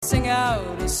sing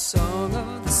out a song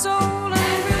of the soul.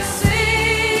 And we'll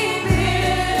sing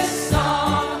this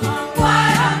song.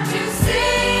 Why don't you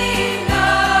sing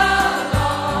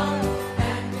along?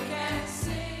 And we can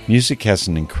sing. Music has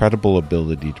an incredible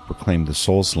ability to proclaim the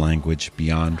soul's language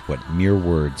beyond what mere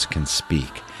words can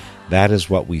speak. That is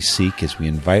what we seek as we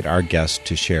invite our guests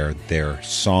to share their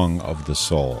song of the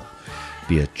soul.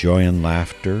 Be it joy and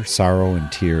laughter, sorrow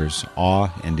and tears, awe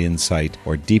and insight,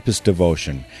 or deepest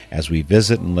devotion, as we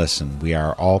visit and listen, we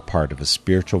are all part of a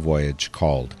spiritual voyage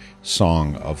called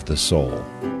Song of the Soul.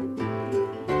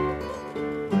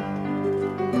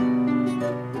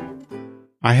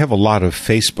 I have a lot of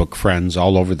Facebook friends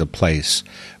all over the place,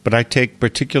 but I take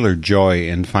particular joy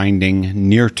in finding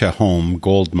near-to-home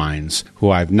gold mines who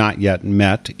I've not yet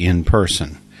met in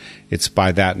person. It's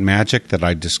by that magic that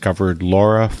I discovered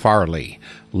Laura Farley,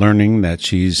 learning that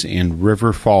she's in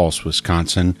River Falls,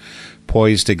 Wisconsin,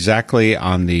 poised exactly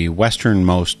on the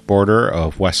westernmost border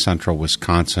of west central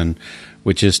Wisconsin,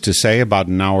 which is to say about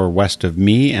an hour west of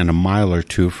me and a mile or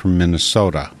two from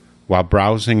Minnesota. While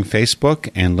browsing Facebook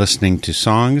and listening to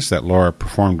songs that Laura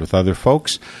performed with other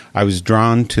folks, I was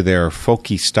drawn to their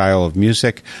folky style of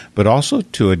music, but also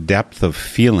to a depth of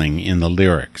feeling in the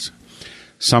lyrics.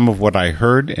 Some of what I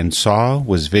heard and saw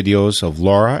was videos of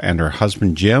Laura and her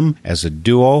husband Jim as a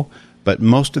duo, but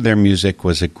most of their music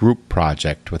was a group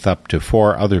project with up to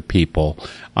 4 other people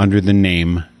under the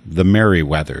name The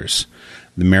Merriweathers.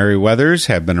 The Merriweathers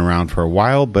have been around for a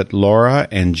while, but Laura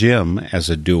and Jim as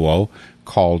a duo,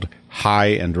 called High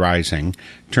and Rising,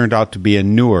 turned out to be a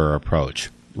newer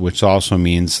approach, which also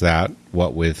means that,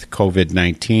 what with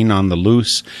COVID-19 on the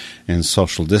loose and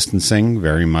social distancing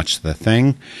very much the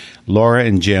thing, Laura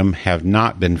and Jim have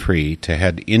not been free to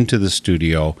head into the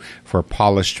studio for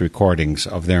polished recordings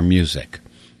of their music.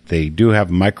 They do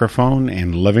have a microphone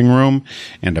and living room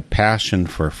and a passion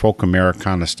for folk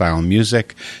Americana-style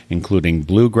music, including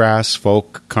bluegrass,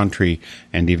 folk, country,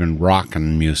 and even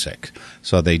rockin' music.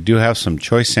 So they do have some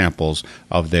choice samples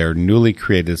of their newly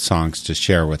created songs to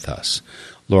share with us.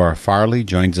 Laura Farley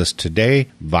joins us today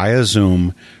via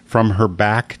Zoom from her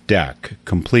back deck,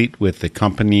 complete with the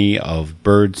company of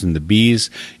birds and the bees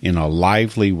in a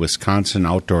lively Wisconsin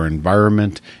outdoor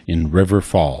environment in River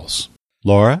Falls.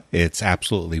 Laura, it's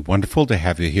absolutely wonderful to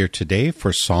have you here today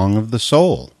for Song of the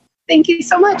Soul. Thank you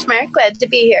so much, Mark. Glad to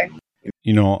be here.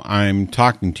 You know, I'm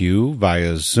talking to you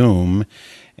via Zoom,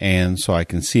 and so I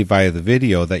can see via the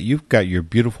video that you've got your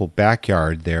beautiful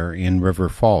backyard there in River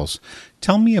Falls.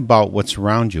 Tell me about what's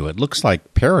around you. It looks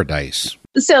like paradise.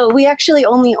 So we actually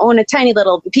only own a tiny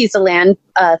little piece of land,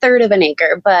 a third of an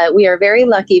acre, but we are very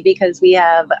lucky because we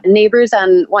have neighbors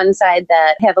on one side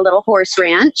that have a little horse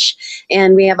ranch,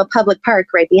 and we have a public park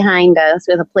right behind us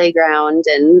with a playground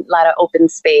and a lot of open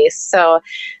space. So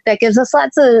that gives us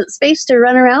lots of space to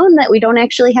run around that we don't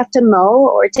actually have to mow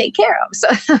or take care of. So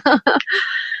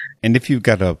And if you've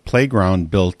got a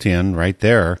playground built in right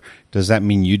there, does that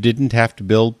mean you didn't have to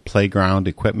build playground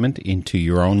equipment into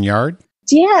your own yard?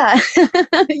 Yeah,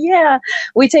 yeah,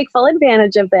 we take full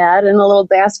advantage of that, and a little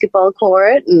basketball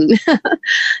court, and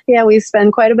yeah, we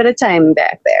spend quite a bit of time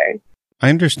back there. I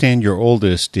understand your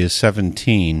oldest is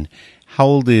 17. How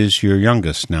old is your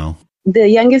youngest now? The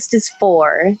youngest is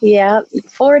 4. Yeah,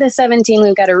 4 to 17.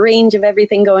 We've got a range of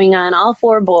everything going on, all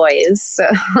 4 boys. So.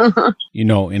 You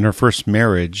know, in her first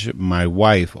marriage, my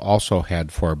wife also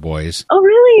had 4 boys. Oh,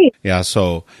 really? Yeah,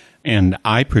 and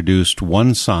I produced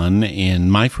 1 son in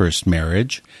my first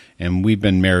marriage, and we've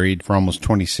been married for almost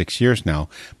 26 years now,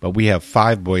 but we have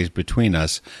 5 boys between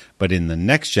us, but in the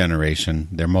next generation,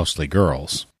 they're mostly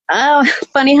girls. Oh,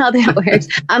 funny how that works.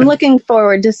 I'm looking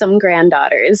forward to some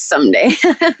granddaughters someday.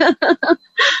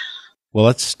 Well,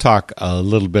 let's talk a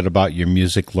little bit about your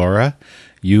music, Laura.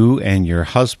 You and your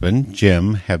husband,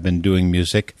 Jim, have been doing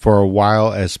music for a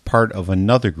while as part of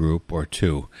another group or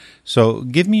two. So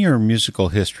give me your musical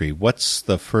history. What's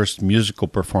the first musical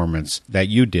performance that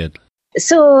you did?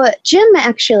 So Jim,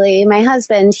 actually, my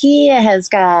husband, he has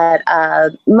got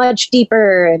a much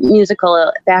deeper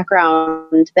musical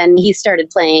background than he started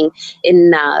playing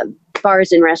in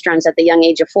bars and restaurants at the young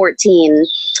age of 14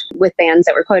 with bands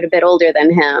that were quite a bit older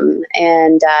than him.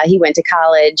 And he went to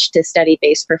college to study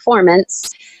bass performance.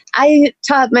 I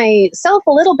taught myself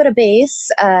a little bit of bass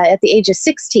at the age of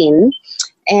 16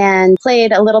 and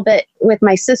played a little bit with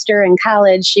my sister in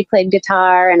college. She played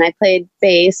guitar and I played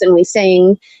bass, and we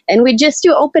sang, and we'd just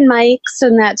do open mics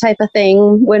and that type of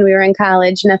thing when we were in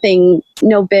college.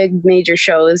 No big major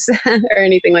shows or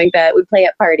anything like that. We'd play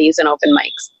at parties and open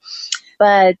mics.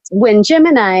 But when Jim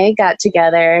and I got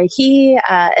together, he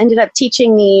ended up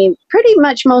teaching me pretty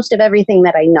much most of everything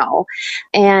that I know.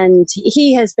 And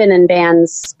he has been in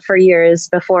bands for years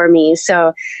before me.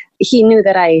 So he knew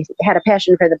that I had a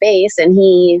passion for the bass, and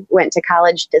he went to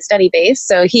college to study bass.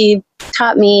 So he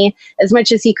taught me as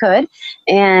much as he could.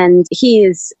 And he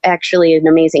is actually an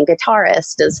amazing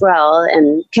guitarist as well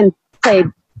and can play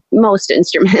most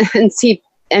instruments.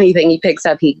 Anything he picks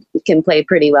up, he can play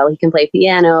pretty well. He can play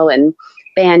piano and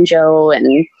banjo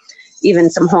and even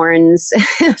some horns.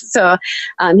 So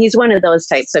he's one of those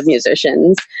types of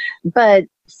musicians. But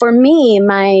for me,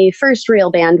 my first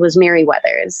real band was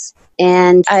Merryweathers.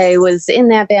 And I was in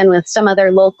that band with some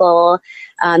other local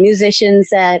musicians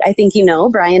that I think you know,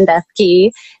 Brian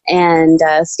Bethke and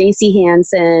Stacy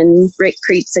Hansen, Rick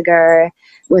Kreitziger,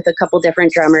 with a couple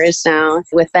different drummers now,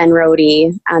 with Ben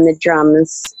Rohde on the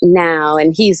drums now.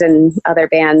 And he's in other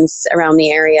bands around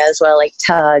the area as well, like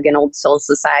Tug and Old Soul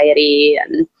Society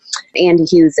and Andy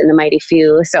Hughes and the Mighty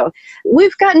Few. So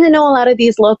we've gotten to know a lot of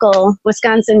these local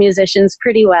Wisconsin musicians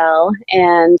pretty well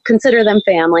and consider them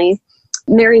family.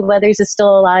 Merryweathers is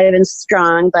still alive and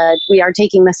strong, but we are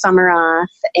taking the summer off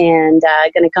and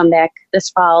going to come back this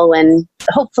fall when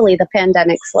hopefully the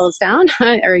pandemic slows down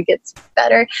or gets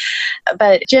better.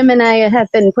 But Jim and I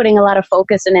have been putting a lot of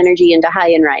focus and energy into High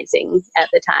and Rising at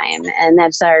the time. And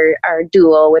that's our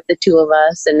duo with the two of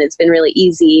us. And it's been really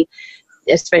easy,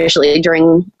 especially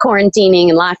during quarantining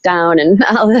and lockdown and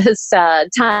all this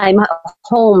time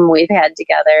home we've had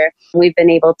together. We've been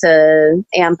able to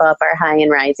amp up our High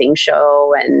and Rising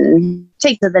show and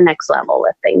take to the next level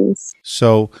with things.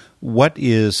 So what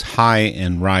is High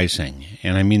and Rising?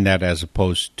 And I mean that as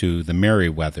opposed to the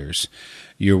Merryweathers.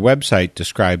 Your website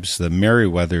describes the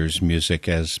Merryweathers music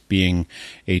as being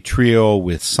a trio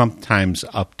with sometimes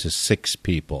up to 6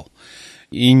 people.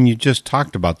 And you just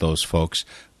talked about those folks.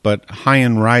 But High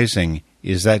and Rising,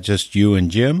 is that just you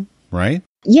and Jim, right?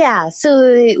 Yeah,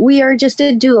 so we are just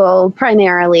a duo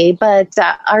primarily, but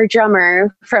our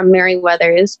drummer from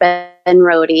Merryweathers, Ben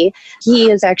Rohde,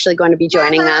 he is actually going to be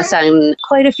joining us on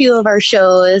quite a few of our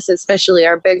shows, especially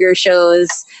our bigger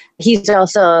shows. He's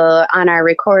also on our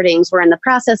recordings. We're in the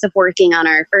process of working on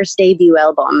our first debut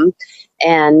album,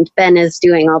 and Ben is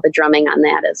doing all the drumming on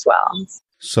that as well.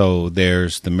 So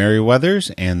there's the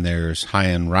Merryweathers and there's High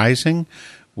and Rising,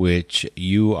 which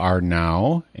you are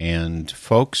now, and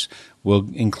folks, we'll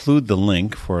include the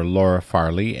link for Laura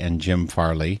Farley and Jim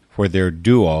Farley for their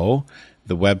duo.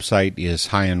 The website is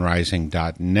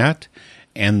highandrising.net,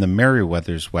 and the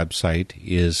Merryweathers website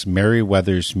is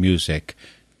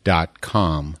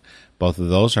merryweathersmusic.com. Both of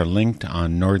those are linked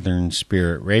on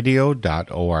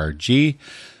northernspiritradio.org.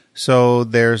 So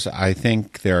I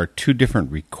think there are 2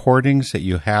 different recordings that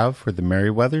you have for the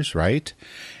Merryweathers, right?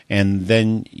 And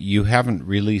then you haven't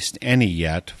released any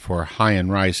yet for High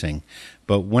and Rising.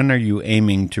 But when are you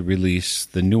aiming to release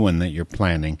the new one that you're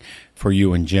planning for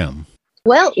you and Jim?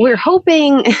 Well, we're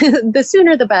hoping the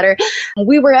sooner the better.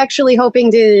 We were actually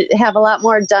hoping to have a lot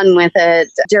more done with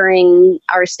it during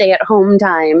our stay-at-home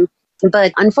time.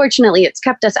 But unfortunately, it's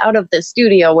kept us out of the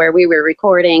studio where we were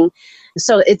recording.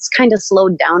 So it's kind of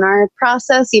slowed down our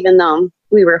process, even though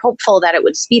we were hopeful that it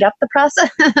would speed up the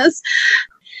process.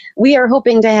 We are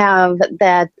hoping to have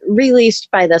that released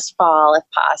by this fall, if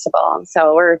possible.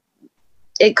 So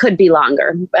it could be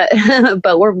longer,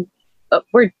 but we're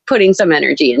putting some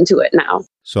energy into it now.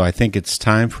 So I think it's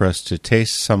time for us to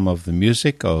taste some of the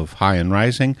music of High and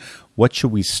Rising. What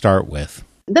should we start with?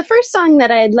 The first song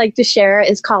that I'd like to share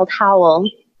is called Howl.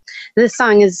 This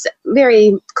song is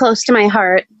very close to my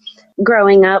heart.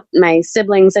 Growing up, my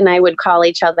siblings and I would call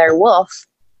each other Wolf.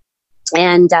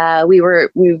 And we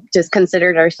just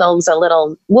considered ourselves a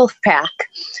little wolf pack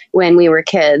when we were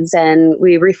kids. And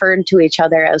we referred to each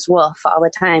other as Wolf all the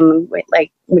time.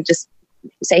 We'd just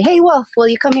say, "Hey, Wolf, will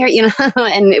you come here?"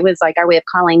 And it was like our way of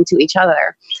calling to each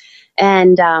other.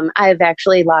 And I've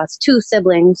actually lost 2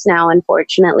 siblings now,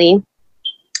 unfortunately.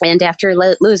 And after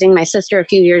losing my sister a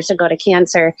few years ago to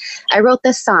cancer, I wrote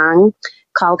this song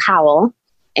called Howl.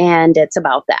 And it's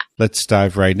about that. Let's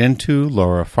dive right into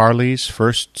Laura Farley's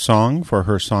first song for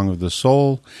her Song of the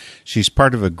Soul. She's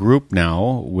part of a group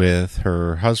now with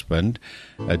her husband,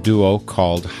 a duo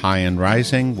called High and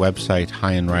Rising, website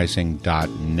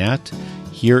highandrising.net.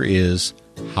 Here is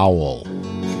Howl.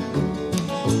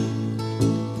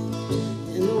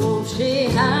 And she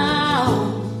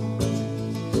howled,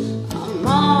 a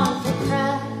mournful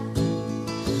cry,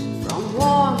 from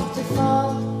warmth to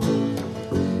fall,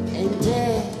 and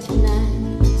death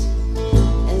tonight,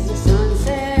 as the sun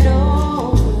set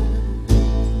over,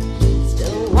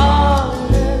 still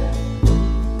water,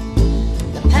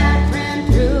 the path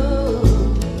ran through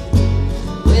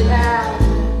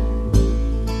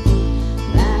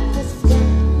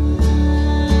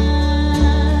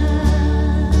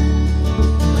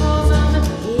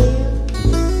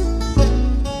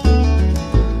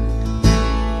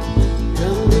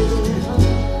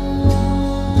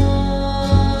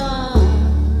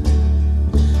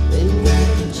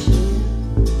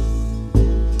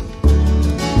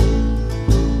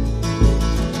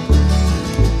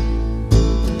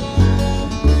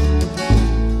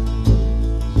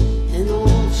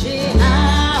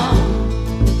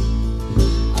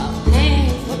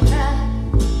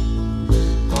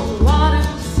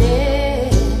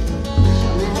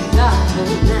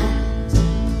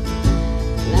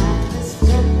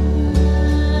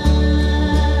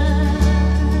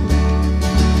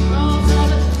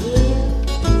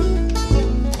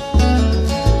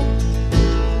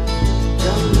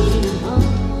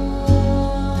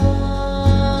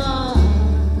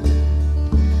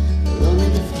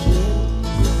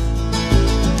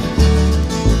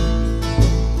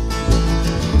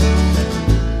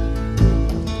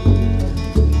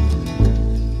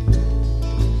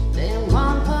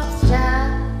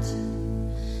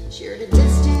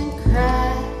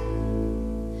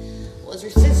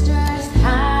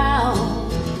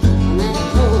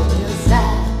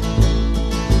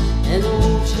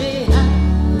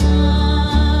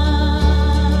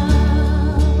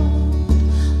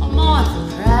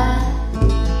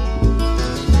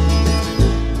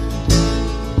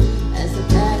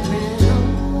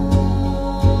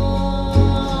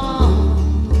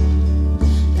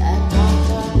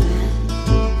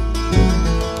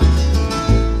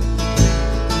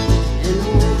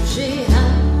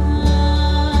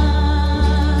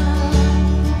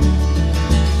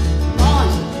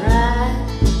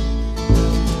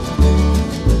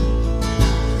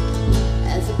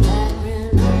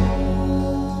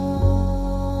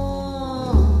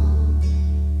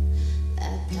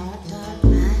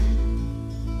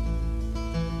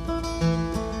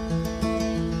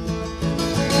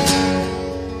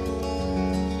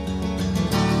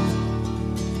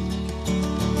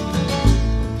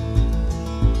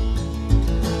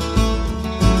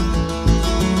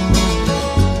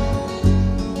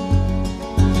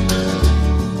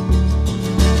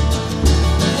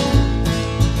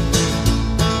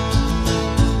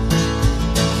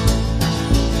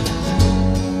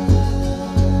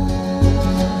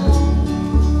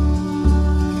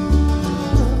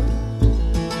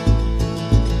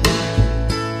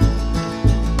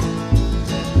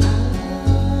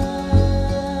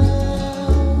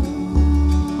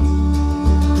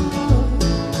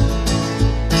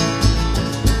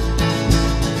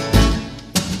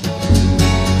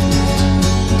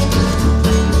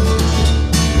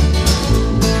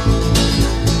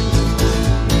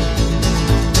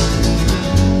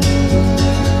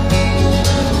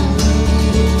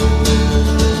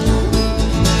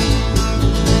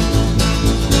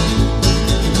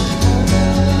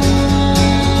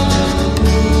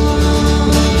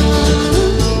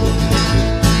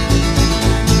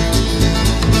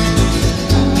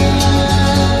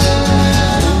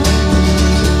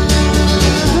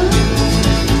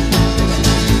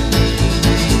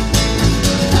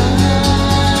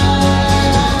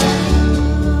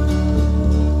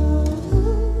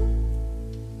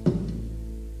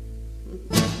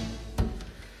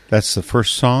That's the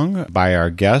first song by our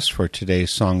guest for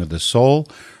today's Song of the Soul.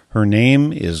 Her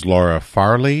name is Laura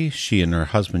Farley. She and her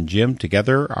husband Jim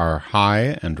together are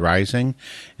High and Rising,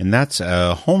 and that's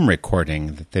a home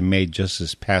recording that they made just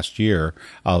this past year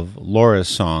of Laura's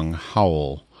song,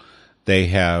 Howl. They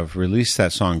have released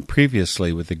that song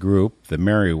previously with the group, the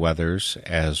Merriweathers,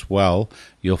 as well.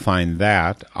 You'll find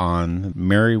that on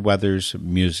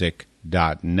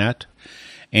merriweathersmusic.net,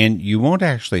 and you won't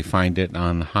actually find it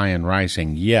on High and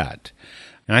Rising yet.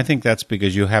 And I think that's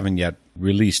because you haven't yet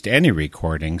released any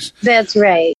recordings. That's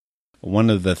right. One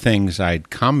of the things I'd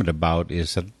comment about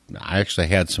is that I actually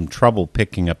had some trouble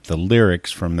picking up the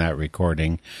lyrics from that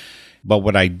recording. But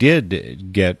what I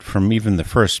did get from even the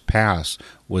first pass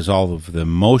was all of the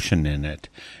emotion in it.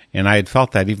 And I had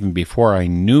felt that even before I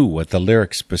knew what the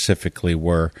lyrics specifically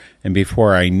were, and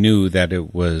before I knew that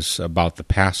it was about the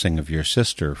passing of your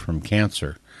sister from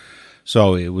cancer.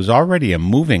 So it was already a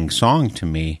moving song to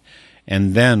me.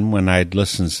 And then when I'd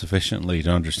listened sufficiently to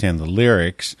understand the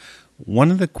lyrics,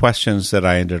 one of the questions that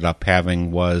I ended up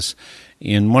having was,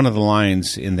 in one of the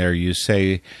lines in there you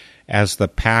say, "As the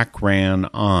pack ran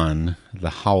on, the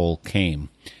howl came."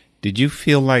 Did you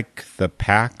feel like the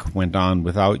pack went on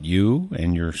without you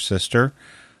and your sister?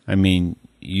 I mean,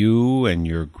 you and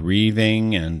your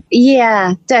grieving and...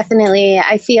 Yeah, definitely.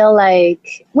 I feel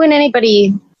like when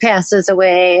anybody passes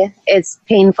away, it's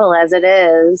painful as it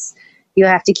is. You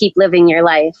have to keep living your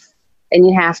life, and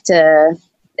you have to,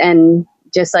 and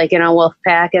just like in a wolf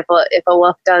pack, if a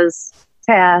wolf does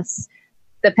pass,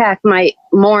 the pack might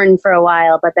mourn for a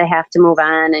while, but they have to move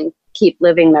on and keep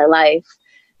living their life.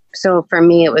 So for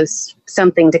me, it was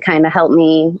something to kind of help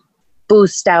me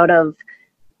boost out of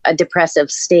a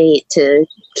depressive state to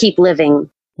keep living.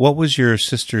 What was your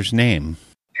sister's name?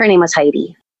 Her name was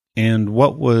Heidi. And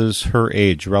what was her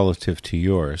age relative to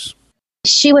yours?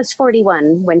 She was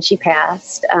 41 when she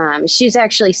passed. She's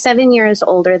actually 7 years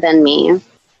older than me.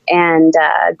 And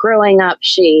growing up,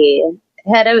 she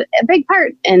had a big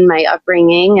part in my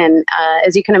upbringing. And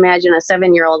as you can imagine, a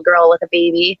 7-year-old girl with a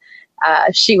baby,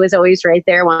 she was always right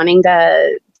there wanting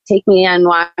to take me on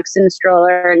walks in the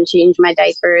stroller and change my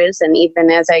diapers. And even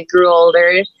as I grew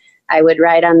older, I would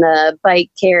ride on the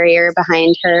bike carrier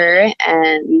behind her.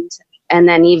 And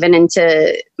then even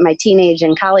into my teenage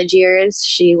and college years,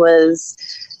 she was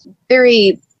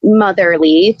very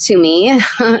motherly to me,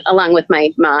 along with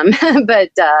my mom.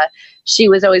 But she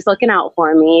was always looking out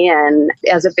for me, and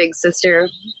as a big sister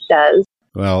does.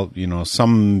 Well, you know,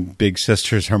 some big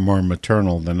sisters are more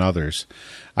maternal than others.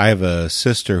 I have a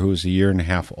sister who's a year and a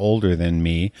half older than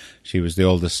me. She was the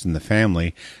oldest in the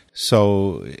family.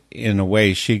 So in a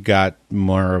way, she got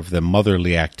more of the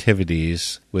motherly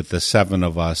activities with the 7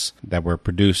 of us that were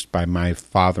produced by my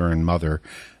father and mother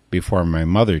before my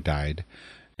mother died.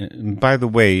 And by the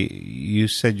way, you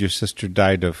said your sister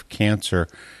died of cancer,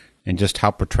 and just how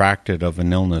protracted of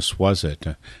an illness was it?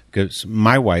 Because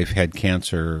my wife had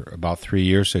cancer about 3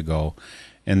 years ago,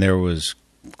 and there was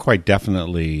quite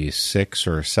definitely 6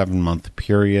 or 7 month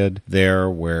period there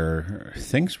where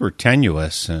things were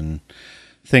tenuous, and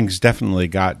things definitely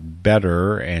got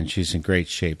better, and she's in great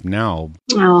shape now.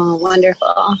 Oh,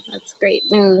 wonderful. That's great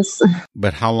news.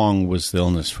 But how long was the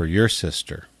illness for your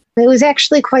sister? It was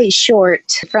actually quite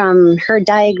short. From her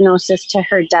diagnosis to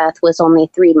her death was only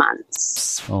 3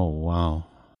 months. Oh, wow.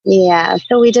 Yeah,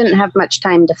 so we didn't have much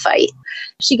time to fight.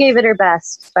 She gave it her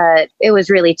best, but it was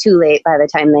really too late by the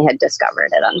time they had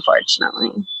discovered it,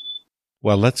 unfortunately.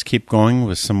 Well, let's keep going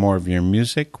with some more of your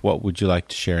music. What would you like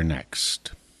to share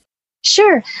next?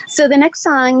 Sure. So the next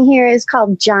song here is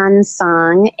called John's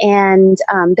Song, and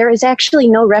there is actually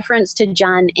no reference to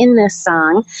John in this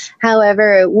song.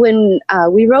 However, when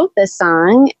we wrote this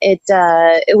song, it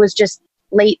was just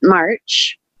late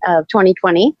March of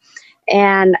 2020,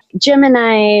 and Jim and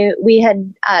I, we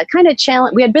had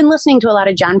we had been listening to a lot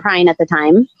of John Prine at the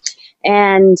time,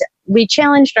 and we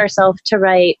challenged ourselves to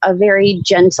write a very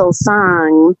gentle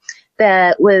song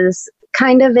that was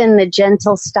kind of in the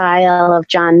gentle style of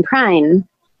John Prine.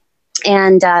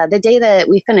 And the day that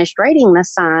we finished writing the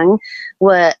song,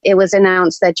 it was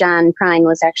announced that John Prine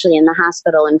was actually in the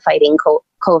hospital and fighting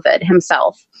COVID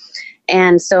himself.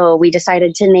 And so we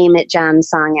decided to name it John's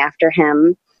Song after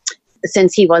him,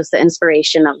 since he was the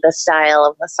inspiration of the style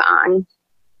of the song.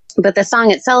 But the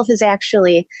song itself is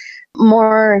actually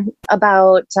more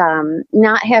about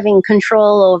not having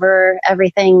control over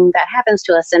everything that happens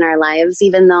to us in our lives,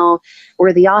 even though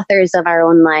we're the authors of our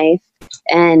own life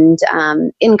and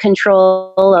in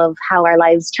control of how our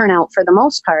lives turn out for the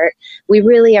most part. We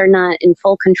really are not in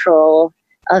full control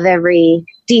of every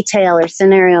detail or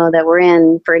scenario that we're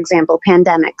in. For example,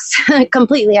 pandemics,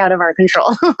 completely out of our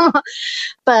control.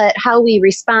 But how we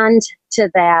respond to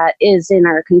that is in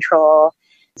our control.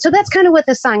 So that's kind of what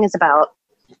this song is about.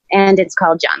 And it's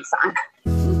called John's Song.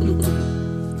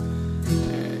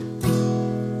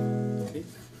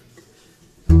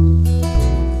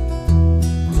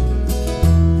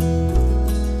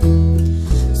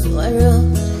 So I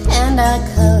wrote and I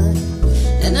colored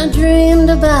and I dreamed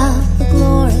about the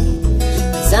glory.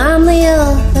 'Cause I'm the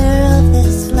author of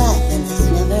this life and this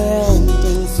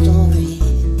never-ending story.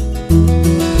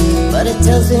 But it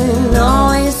doesn't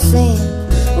always seem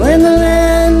we're in the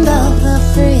land of the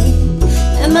free.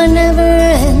 And my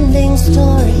never-ending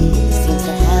story seems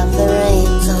to have the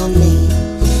reins on me.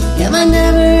 Yeah, my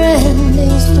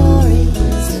never-ending story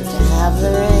seems to have the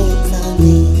reins on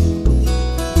me.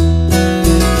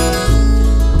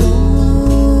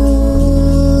 Ooh,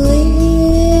 we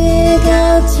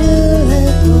got to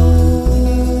let go.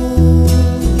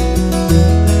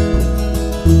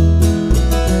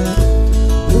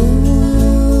 Ooh,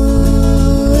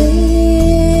 we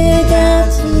got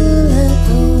to let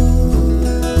go.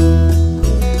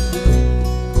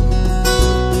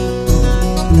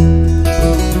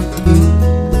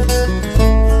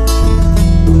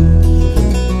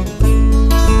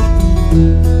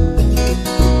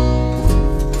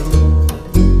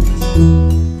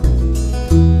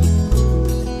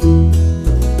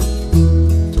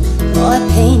 Oh, I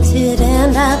painted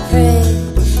and I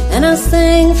prayed and I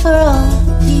sang for all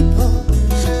the people.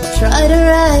 I try to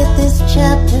write this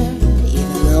chapter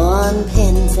even though on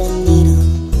pins and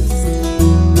needles.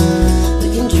 We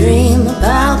can dream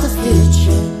about the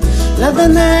future, love the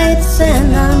nights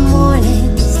and our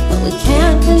mornings, but we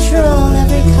can't control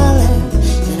every color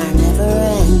in our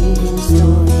never-ending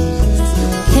stories.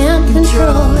 Can't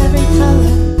control every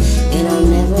color in our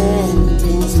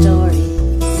never-ending stories.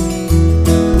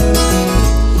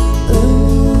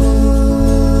 Ooh,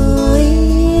 we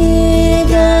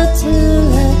got to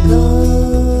let go.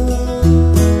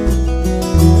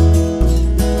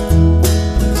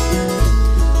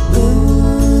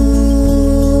 Ooh,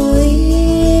 we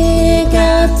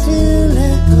got to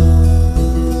let go.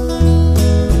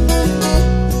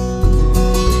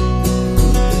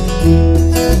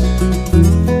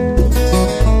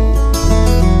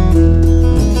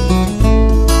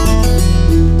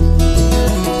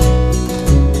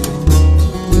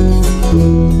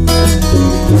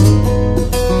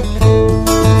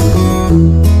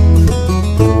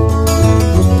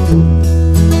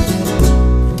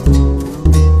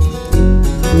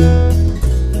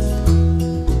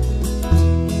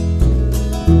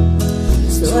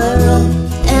 So I wrote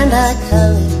and I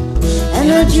colored and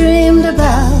I dreamed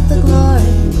about the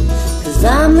glory. 'Cause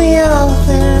I'm the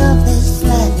author of this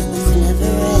life and this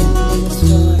never-ending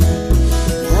story.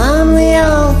 Yeah, I'm the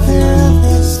author of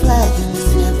this life and this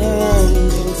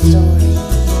never-ending story.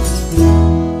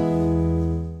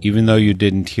 Even though you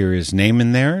didn't hear his name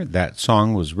in there, that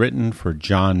song was written for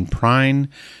John Prine,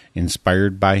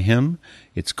 inspired by him.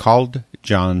 It's called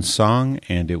John's Song,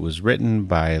 and it was written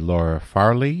by Laura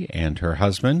Farley and her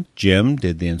husband. Jim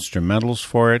did the instrumentals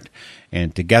for it,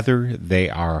 and together they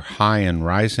are High and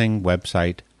Rising,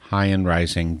 website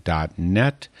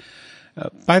highandrising.net.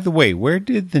 By the way, where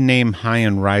did the name High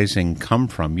and Rising come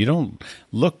from? You don't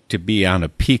look to be on a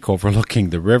peak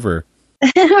overlooking the river.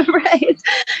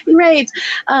 Right.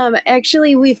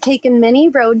 Actually, we've taken many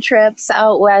road trips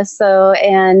out west,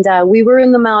 and we were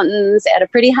in the mountains at a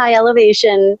pretty high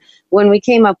elevation when we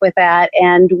came up with that,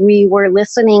 and we were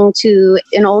listening to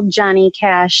an old Johnny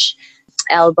Cash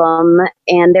album,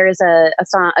 and there's a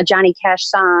Johnny Cash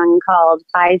song called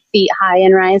 5 Feet High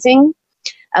and Rising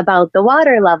about the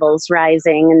water levels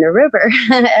rising in the river,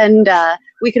 and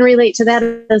we can relate to that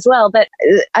as well. But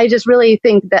I just really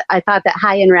think that I thought that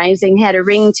High and Rising had a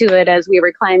ring to it as we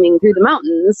were climbing through the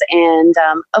mountains, and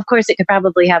of course it could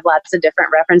probably have lots of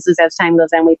different references as time goes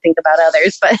on. We think about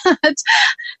others,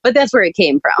 but that's where it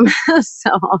came from. So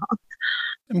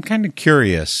I'm kind of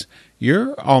curious.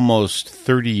 You're almost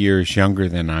 30 years younger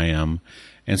than I am,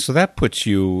 and so that puts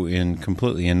you in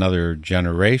completely another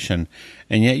generation.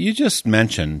 And yet you just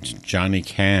mentioned Johnny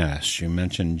Cash, you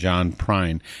mentioned John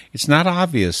Prine. It's not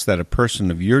obvious that a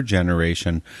person of your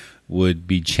generation would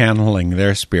be channeling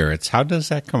their spirits. How does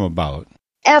that come about?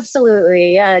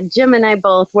 absolutely. Jim and I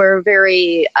both were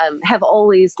very, have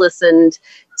always listened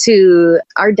to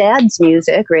our dad's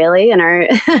music, really, and our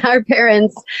our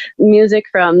parents' music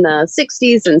from the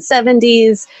 60s and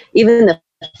 70s, even the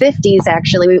 50s,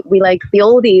 actually. We like the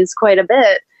oldies quite a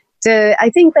bit. So I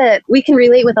think that we can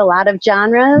relate with a lot of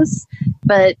genres,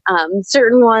 but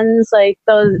certain ones like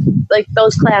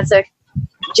those classic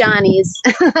Johnnies,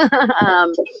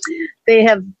 they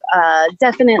have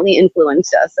definitely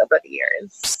influenced us over the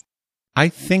years. I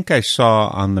think I saw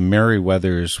on the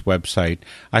Merriweather's website,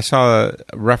 I saw a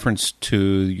reference to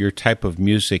your type of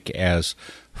music as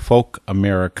folk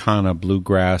Americana,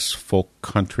 bluegrass, folk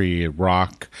country,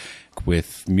 rock,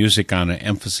 with music on an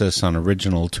emphasis on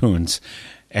original tunes,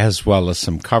 as well as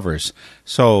some covers.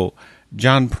 So,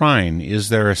 John Prine, is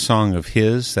there a song of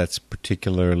his that's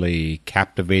particularly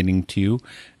captivating to you?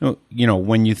 You know,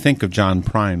 when you think of John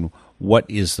Prine, what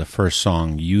is the first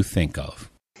song you think of?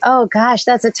 Oh, gosh,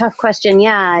 that's a tough question.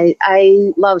 Yeah,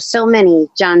 I love so many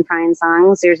John Prine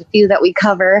songs. There's a few that we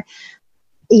cover.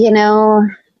 You know,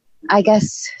 I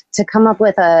guess to come up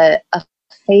with a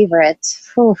favorite,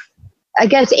 I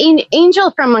guess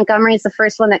Angel from Montgomery is the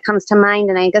first one that comes to mind,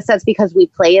 and I guess that's because we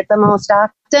play it the most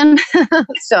often.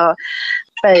 So,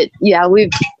 but yeah,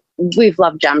 we've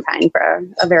loved John Prine for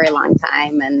a very long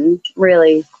time and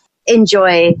really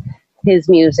enjoy his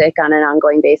music on an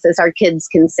ongoing basis. Our kids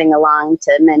can sing along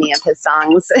to many of his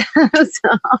songs.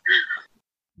 So.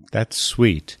 That's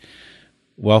sweet.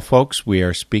 Well, folks, we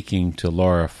are speaking to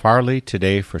Laura Farley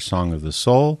today for Song of the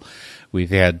Soul. We've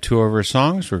had 2 of her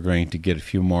songs. We're going to get a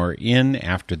few more in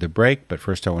after the break, but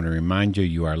first I want to remind you,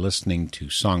 you are listening to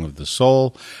Song of the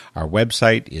Soul. Our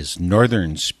website is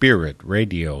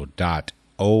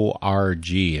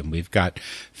northernspiritradio.org, and we've got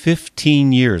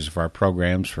 15 years of our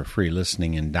programs for free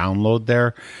listening and download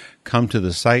there. Come to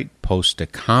the site, post a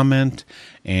comment,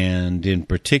 and in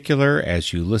particular,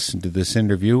 as you listen to this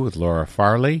interview with Laura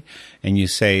Farley, and you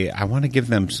say, I want to give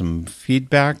them some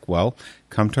feedback, well,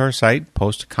 come to our site,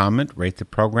 post a comment, rate the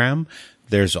program.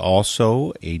 There's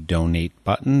also a donate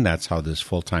button. That's how this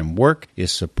full-time work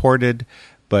is supported.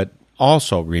 But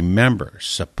also, remember,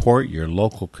 support your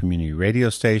local community radio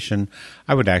station.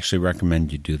 I would actually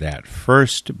recommend you do that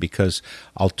first because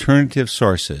alternative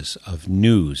sources of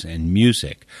news and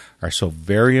music are so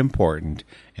very important,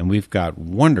 and we've got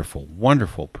wonderful,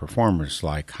 wonderful performers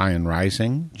like High and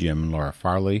Rising, Jim and Laura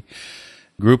Farley,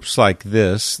 groups like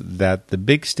this that the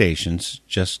big stations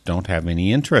just don't have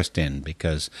any interest in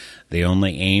because they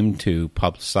only aim to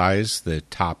publicize the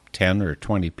top 10 or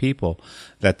 20 people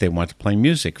that they want to play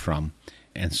music from.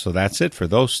 And so that's it for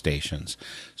those stations.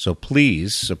 So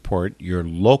please support your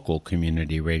local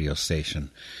community radio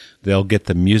station. They'll get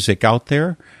the music out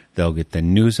there. They'll get the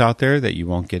news out there that you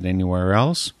won't get anywhere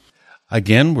else.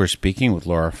 Again, we're speaking with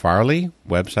Laura Farley,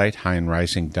 website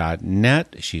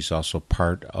highandrising.net. She's also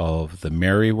part of the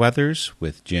Merriweathers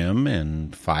with Jim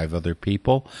and 5 other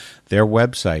people. Their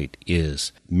website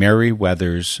is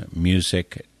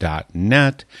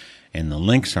merriweathersmusic.net, and the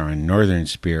links are on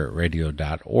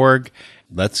northernspiritradio.org.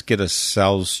 Let's get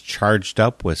ourselves charged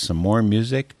up with some more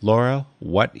music. Laura,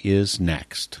 what is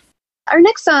next? Our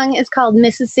next song is called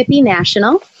Mississippi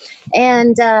National,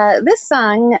 and this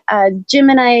song Jim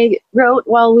and I wrote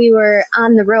while we were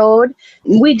on the road.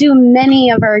 We do many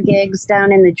of our gigs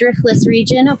down in the Driftless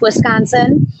region of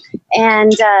Wisconsin,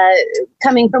 and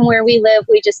coming from where we live,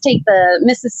 we just take the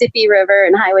Mississippi River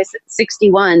and Highway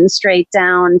 61 straight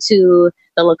down to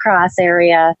the La Crosse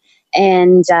area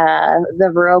and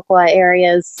the Viroqua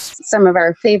areas, some of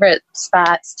our favorite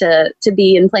spots to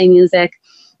be and play music.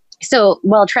 So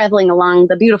while traveling along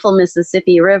the beautiful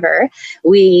Mississippi River,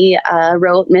 we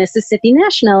wrote Mississippi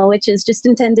National, which is just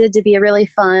intended to be a really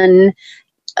fun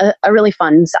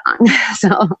song.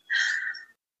 So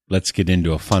let's get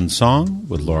into a fun song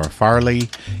with Laura Farley.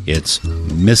 It's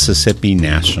Mississippi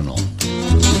National.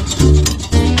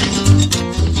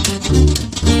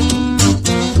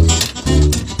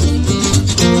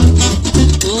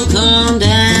 Walk on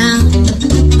down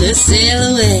the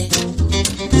sailaway.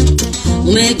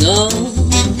 We go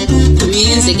for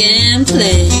music and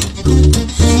play.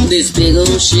 This big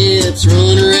old ship's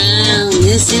rolling around.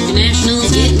 Mississippi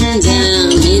National's getting down.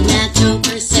 Midnight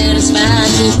jokers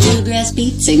satisfied with bluegrass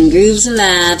beats and grooves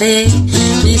alive. Eh?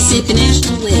 Mississippi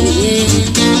National way, yeah.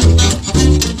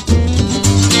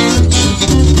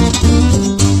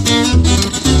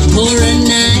 For a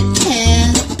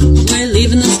nightcap, we're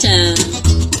leaving this town.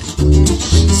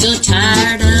 So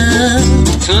tired of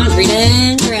concrete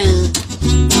and ground.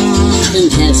 And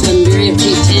have some beer to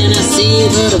Tennessee,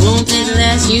 but it won't be the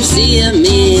last you see of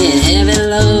me. A heavy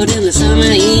load in the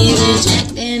summer heat,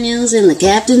 Jack Daniels in the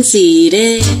captain's seat,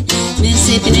 eh?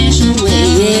 Mississippi National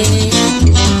way, yeah.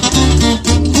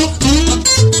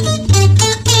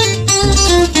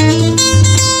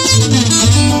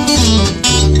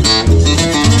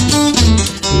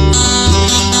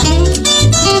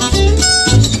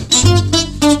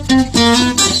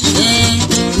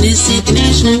 Mississippi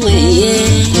National way.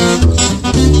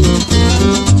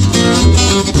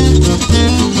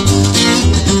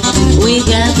 We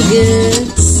got the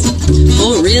goods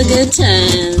for a real good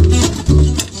time.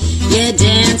 Yeah,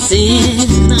 dancing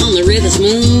on the river's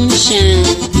moonshine.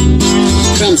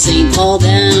 From St. Paul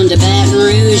down to Baton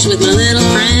Rouge with my little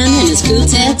friend and his cool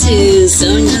tattoos.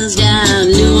 Sun goes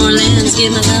down, New Orleans,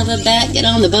 give my lover back, get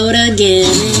on the boat again.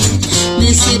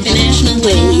 Mississippi National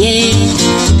Way, yeah.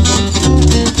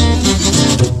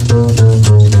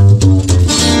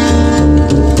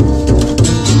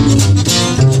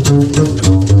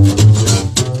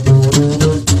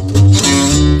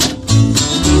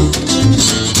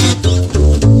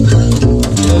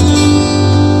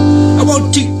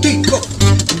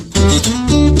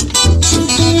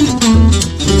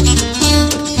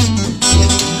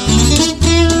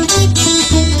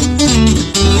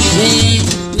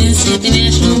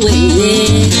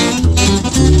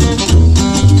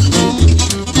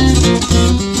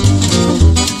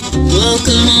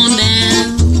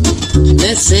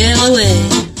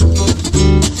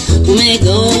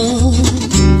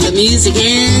 Music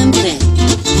and play.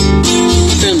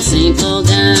 From St. Paul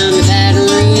down to Baton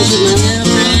Rouge with my little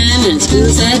friend and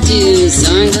schools I do.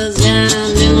 Sun goes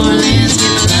down, New Orleans,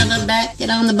 get my lover back, get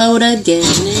on the boat again.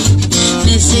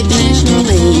 Mississippi National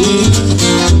Way,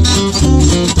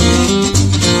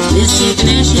 Mississippi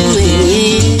National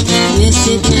Way,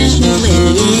 Mississippi National Way,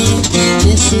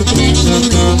 Mississippi National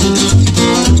Way.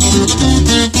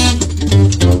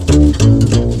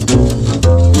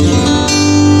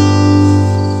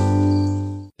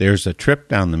 There's a trip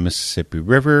down the Mississippi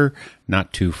River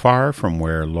not too far from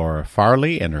where Laura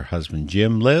Farley and her husband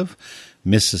Jim live.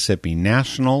 Mississippi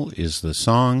National is the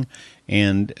song.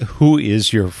 And who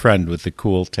is your friend with the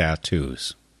cool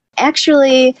tattoos?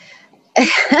 Actually,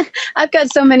 I've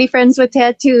got so many friends with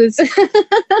tattoos.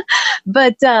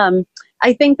 But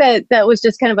I think that was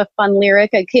just kind of a fun lyric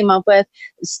I came up with.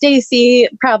 Stacy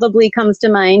probably comes to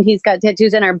mind. He's got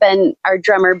tattoos, and our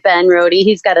drummer Ben Rohde,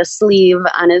 he's got a sleeve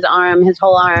on his arm, his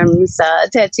whole arm's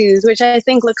tattoos, which I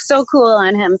think looks so cool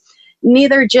on him.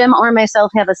 Neither Jim or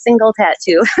myself have a single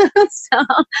tattoo.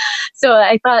 so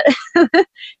I thought,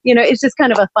 it's just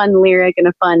kind of a fun lyric and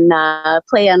a fun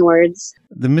play on words.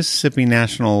 The Mississippi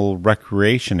National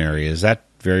Recreation Area, is that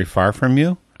very far from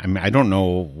you? I mean, I don't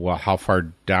know how far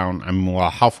down.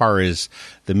 How far is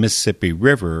the Mississippi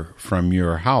River from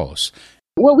your house?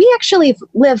 Well, we actually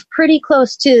live pretty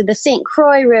close to the St.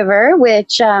 Croix River,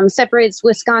 which separates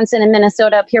Wisconsin and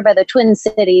Minnesota up here by the Twin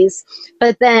Cities.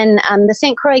 But then the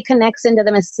St. Croix connects into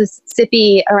the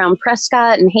Mississippi around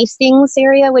Prescott and Hastings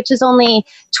area, which is only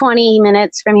 20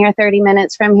 minutes from here, 30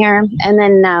 minutes from here. And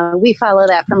then we follow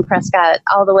that from Prescott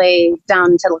all the way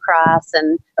down to La Crosse.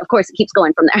 And, of course, it keeps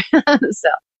going from there. So.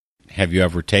 Have you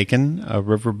ever taken a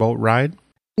riverboat ride?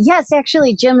 Yes,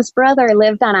 actually, Jim's brother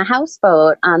lived on a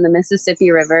houseboat on the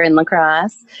Mississippi River in La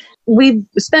Crosse. We've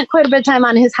spent quite a bit of time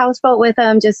on his houseboat with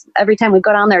him, just every time we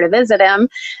go down there to visit him.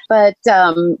 But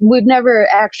we've never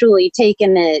actually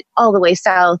taken it all the way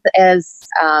south as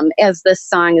this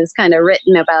song is kind of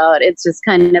written about. It's just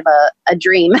kind of a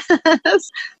dream.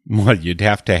 Well, you'd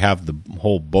have to have the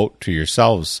whole boat to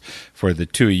yourselves for the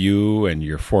two of you and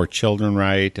your 4 children,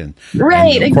 right? And,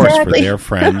 right, and of course exactly. For their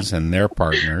friends and their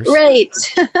partners. Right.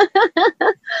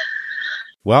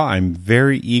 Well, I'm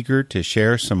very eager to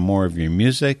share some more of your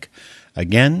music.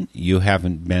 Again, you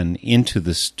haven't been into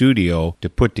the studio to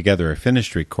put together a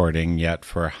finished recording yet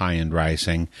for High and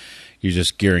Rising. You're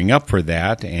just gearing up for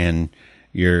that, and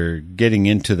you're getting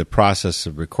into the process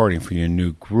of recording for your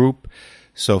new group.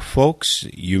 So, folks,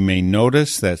 you may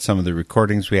notice that some of the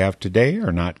recordings we have today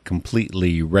are not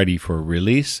completely ready for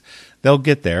release. They'll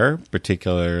get there,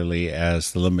 particularly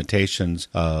as the limitations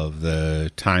of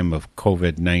the time of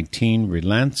COVID-19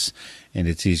 relents, and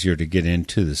it's easier to get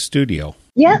into the studio.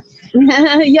 Yep.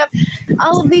 Yep.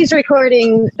 All of these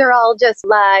recordings, they're all just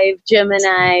live, Jim and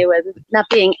I, with not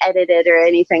being edited or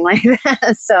anything like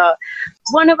that. So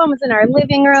one of them is in our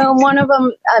living room. One of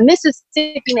them,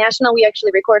 Mississippi National, we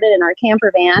actually recorded in our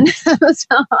camper van.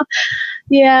 So,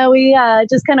 yeah, we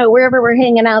just kind of wherever we're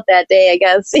hanging out that day, I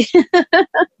guess.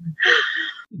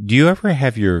 Do you ever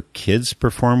have your kids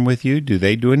perform with you? Do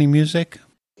they do any music?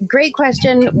 Great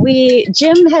question.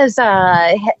 Jim has,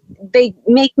 they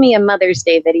make me a Mother's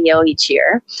Day video each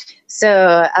year.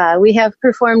 So we have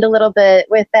performed a little bit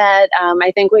with that.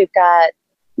 I think we've got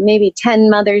maybe 10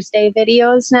 Mother's Day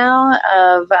videos now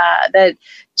of that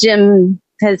Jim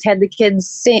has had the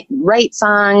kids write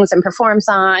songs and perform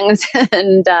songs.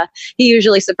 And he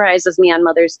usually surprises me on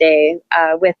Mother's Day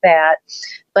with that.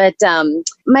 But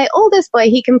my oldest boy,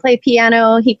 he can play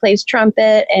piano, he plays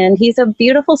trumpet, and he's a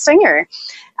beautiful singer.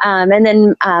 And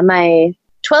then my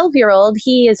 12-year-old,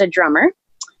 he is a drummer.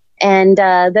 And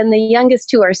then the youngest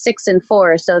two are 6 and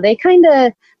 4. So they kind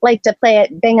of like to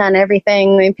bang on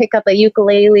everything. They pick up a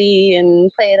ukulele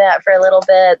and play that for a little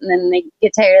bit. And then they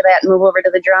get tired of that and move over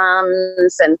to the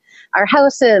drums. And our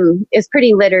house is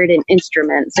pretty littered in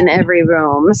instruments in every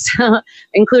room, so,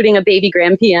 including a baby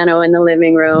grand piano in the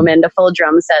living room and a full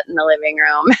drum set in the living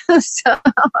room. So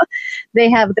they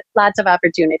have lots of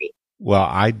opportunity. Well,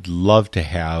 I'd love to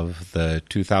have the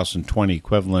 2020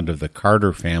 equivalent of the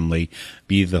Carter family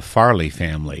be the Farley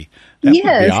family. That would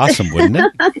be awesome, wouldn't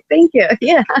it? Thank you.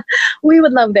 Yeah, we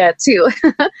would love that too.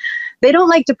 They don't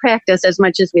like to practice as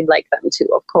much as we'd like them to,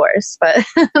 of course, but...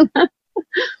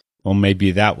 Well, maybe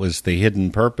that was the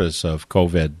hidden purpose of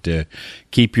COVID, to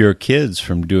keep your kids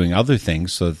from doing other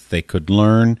things so that they could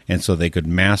learn and so they could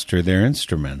master their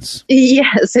instruments.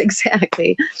 Yes,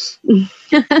 exactly.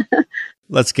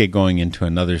 Let's get going into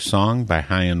another song by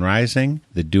High and Rising,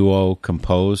 the duo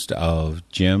composed of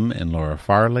Jim and Laura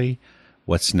Farley.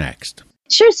 What's next?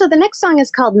 Sure. So the next song is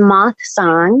called Moth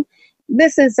Song.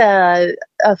 This is a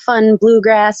fun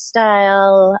bluegrass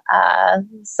style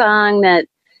song that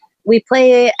we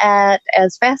play at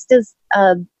as fast as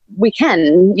we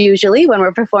can, usually, when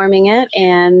we're performing it.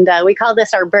 And we call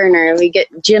this our burner. We get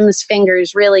Jim's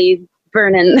fingers really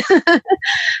burning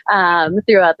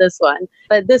throughout this one.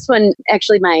 But this one,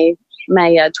 actually, my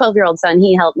 12-year-old son,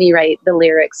 he helped me write the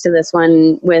lyrics to this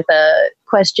one with a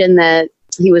question that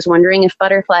he was wondering if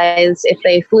butterflies, if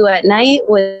they flew at night,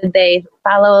 would they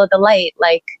follow the light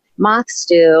like moths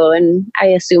do? And I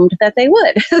assumed that they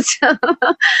would. So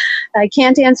I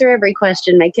can't answer every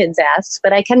question my kids ask,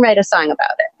 but I can write a song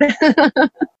about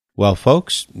it. Well,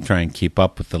 folks, try and keep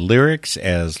up with the lyrics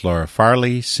as Laura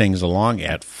Farley sings along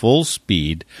at full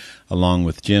speed, along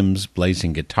with Jim's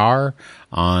blazing guitar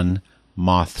on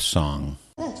Moth Song.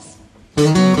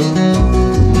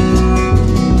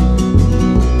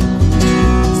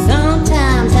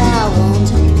 Sometimes I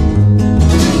wonder,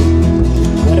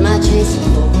 what am I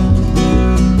chasing for?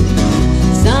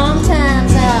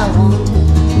 Sometimes I wonder,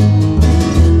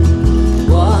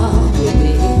 what will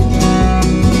be?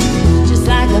 Just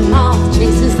like a moth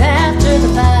chases after the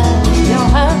fire, your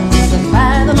heart's a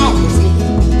fire, the moth is here.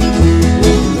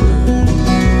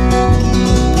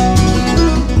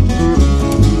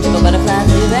 If a butterfly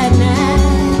flew at night,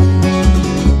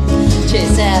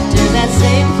 chase after that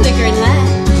same flickering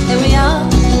light, and we all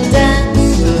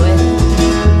dance away,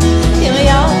 and we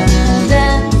all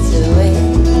dance away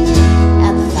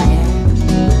at the fire.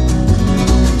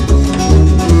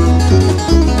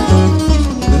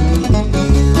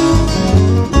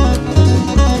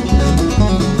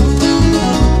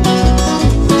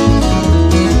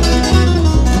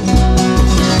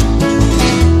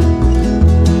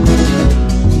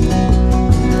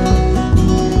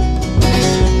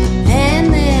 And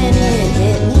then it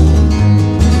hit me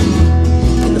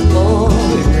in the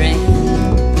pouring rain.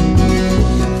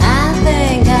 I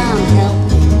think I'm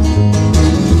helping,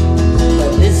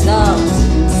 but this all's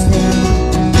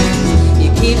insane. You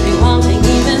keep me wanting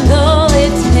even though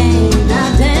it's pain. I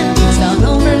dance on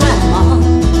over like a moth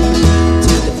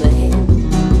to the flame.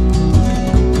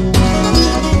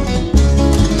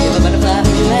 If a butterfly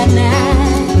flew at night,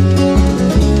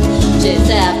 chase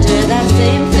after that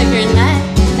same flickering light,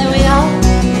 and we all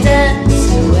dance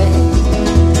away.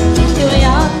 Yeah, we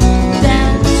all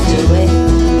dance away.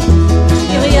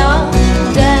 Yeah, we all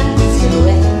dance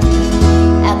away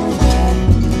at the fire.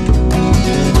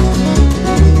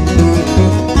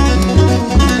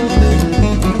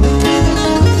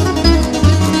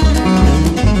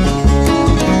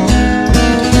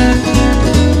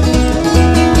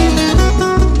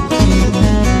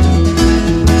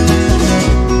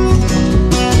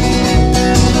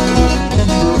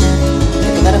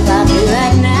 If a butterfly flew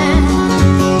at night,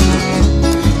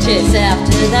 chase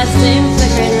after that same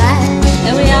flickering light,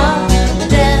 and we all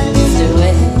dance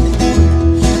away.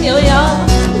 Yeah, we all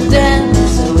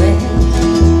dance away.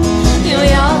 Yeah, we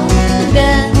all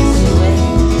dance away.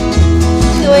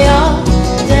 Yeah, we all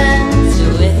dance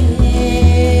away.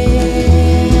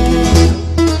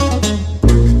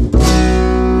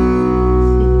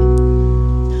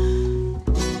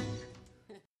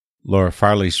 Laura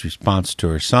Farley's response to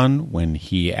her son when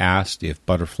he asked if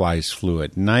butterflies flew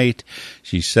at night,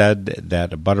 she said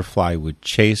that a butterfly would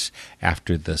chase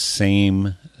after the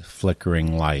same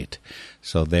flickering light.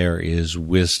 So there is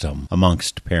wisdom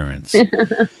amongst parents.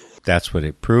 That's what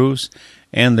it proves.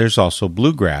 And there's also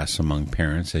bluegrass among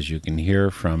parents, as you can hear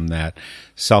from that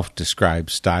self-described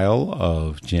style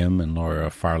of Jim and Laura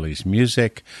Farley's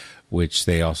music, which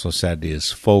they also said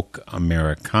is folk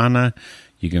Americana.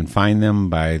 You can find them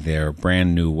by their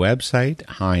brand new website,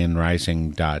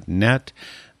 highandrising.net,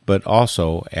 but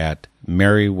also at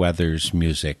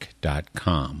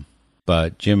merryweathersmusic.com.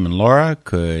 But Jim and Laura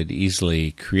could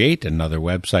easily create another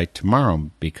website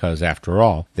tomorrow because, after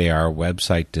all, they are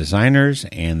website designers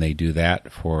and they do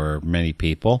that for many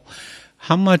people.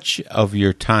 How much of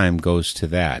your time goes to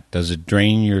that? Does it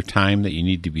drain your time that you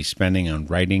need to be spending on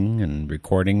writing and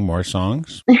recording more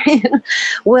songs?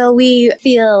 Well, we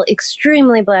feel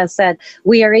extremely blessed that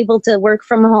we are able to work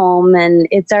from home and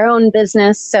it's our own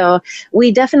business. So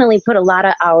we definitely put a lot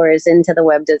of hours into the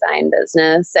web design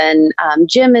business. And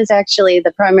Jim is actually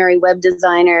the primary web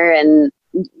designer and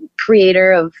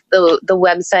creator of the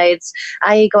websites.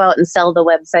 I go out and sell the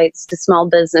websites to small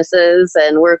businesses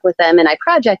and work with them, and I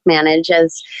project manage,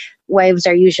 as wives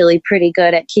are usually pretty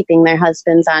good at keeping their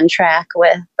husbands on track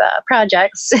with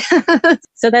projects.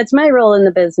 So that's my role in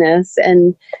the business,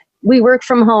 and we work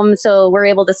from home, so we're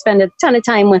able to spend a ton of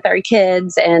time with our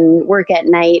kids and work at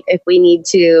night if we need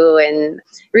to, and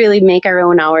really make our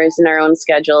own hours and our own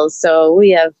schedules. So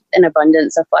we have an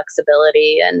abundance of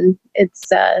flexibility, and it's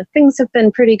things have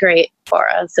been pretty great for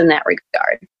us in that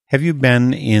regard. Have you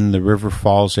been in the River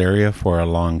Falls area for a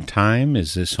long time?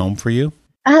 Is this home for you?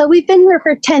 We've been here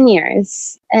for 10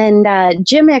 years, and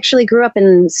Jim actually grew up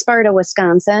in Sparta,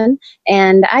 Wisconsin,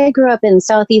 and I grew up in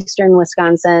southeastern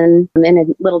Wisconsin in a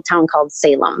little town called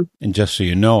Salem. And just so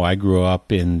you know, I grew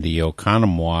up in the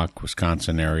Oconomowoc,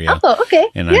 Wisconsin area. Oh, okay.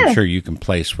 And Yeah. I'm sure you can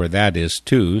place where that is,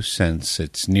 too, since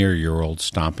it's near your old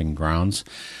stomping grounds.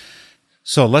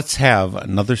 So let's have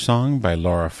another song by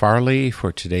Laura Farley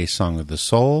for today's Song of the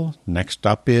Soul. Next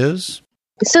up is...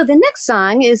 So the next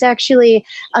song is actually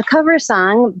a cover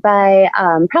song by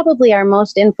probably our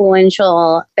most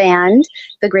influential band,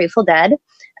 the Grateful Dead.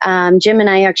 Jim and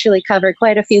I actually covered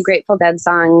quite a few Grateful Dead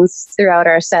songs throughout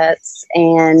our sets,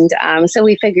 and so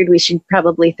we figured we should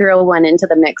probably throw one into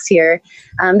the mix here.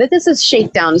 But this is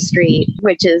Shakedown Street,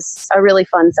 which is a really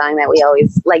fun song that we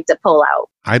always like to pull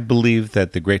out. I believe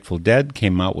that the Grateful Dead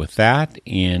came out with that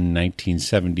in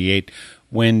 1978.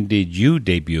 When did you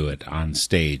debut it on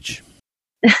stage?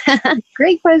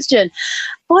 Great question.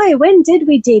 Boy, when did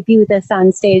we debut this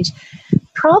on stage?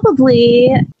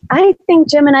 Probably, I think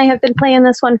Jim and I have been playing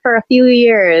this one for a few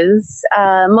years,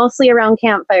 mostly around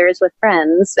campfires with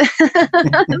friends.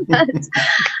 But,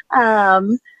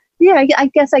 yeah,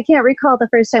 I guess I can't recall the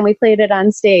first time we played it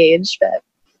on stage, but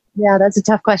yeah, that's a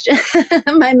tough question.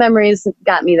 My memories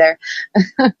got me there.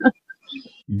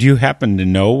 Do you happen to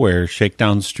know where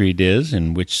Shakedown Street is,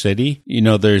 in which city? You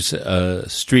know, there's a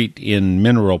street in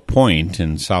Mineral Point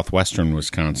in southwestern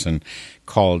Wisconsin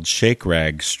called Shake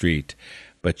Rag Street.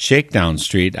 But Shakedown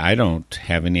Street, I don't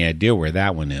have any idea where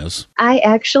that one is. I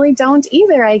actually don't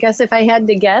either. I guess if I had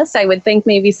to guess, I would think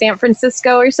maybe San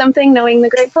Francisco or something, knowing the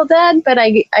Grateful Dead, but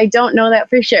I don't know that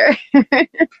for sure.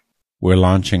 We're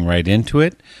launching right into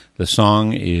it. The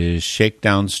song is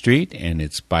Shakedown Street, and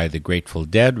it's by the Grateful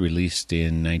Dead, released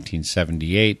in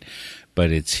 1978,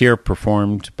 but it's here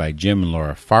performed by Jim and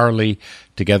Laura Farley,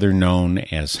 together known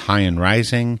as High and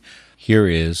Rising. Here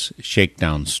is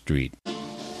Shakedown Street.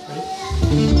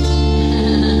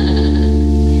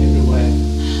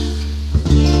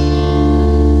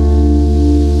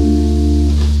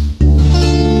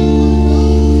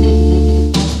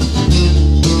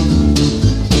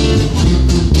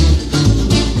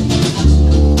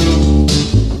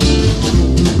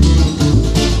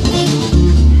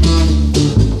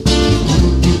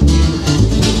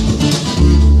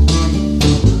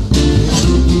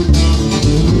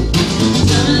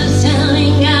 Sun's down,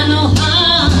 ain't got no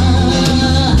heart.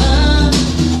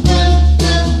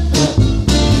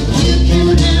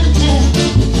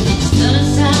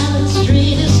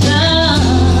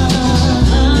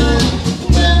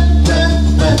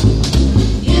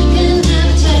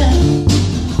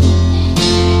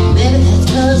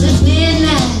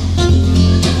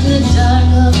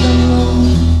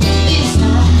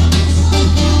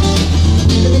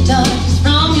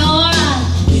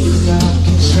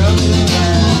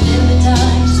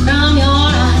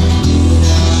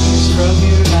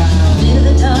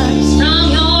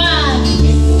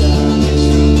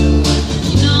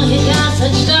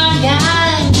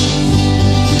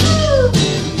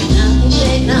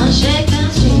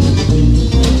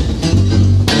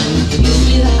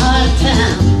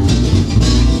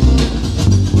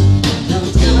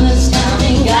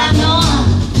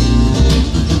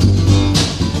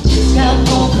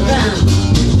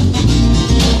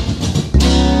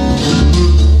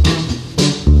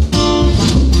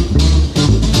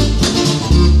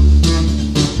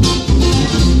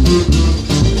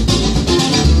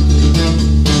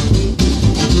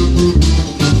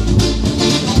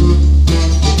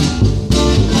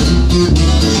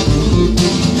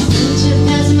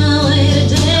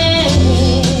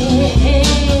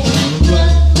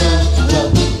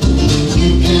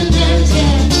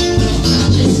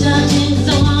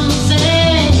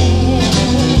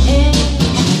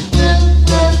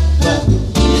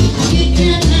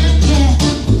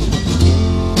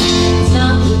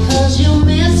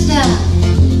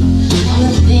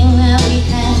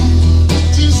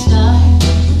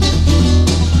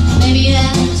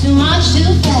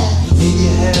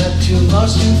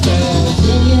 much too fast.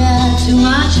 Did you have too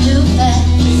much too fast?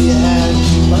 Maybe you had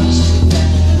too much too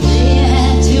fast. Did you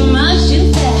have too much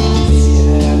too fast? Maybe you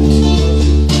had too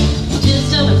much. Just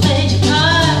overplayed your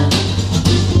part.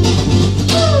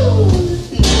 Woo!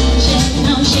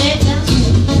 No shake, down.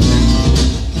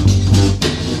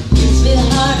 It's been a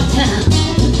hard time.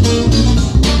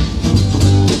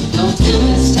 Don't tell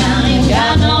me this town ain't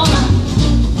got no mind.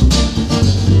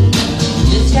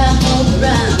 Just got hold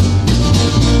around.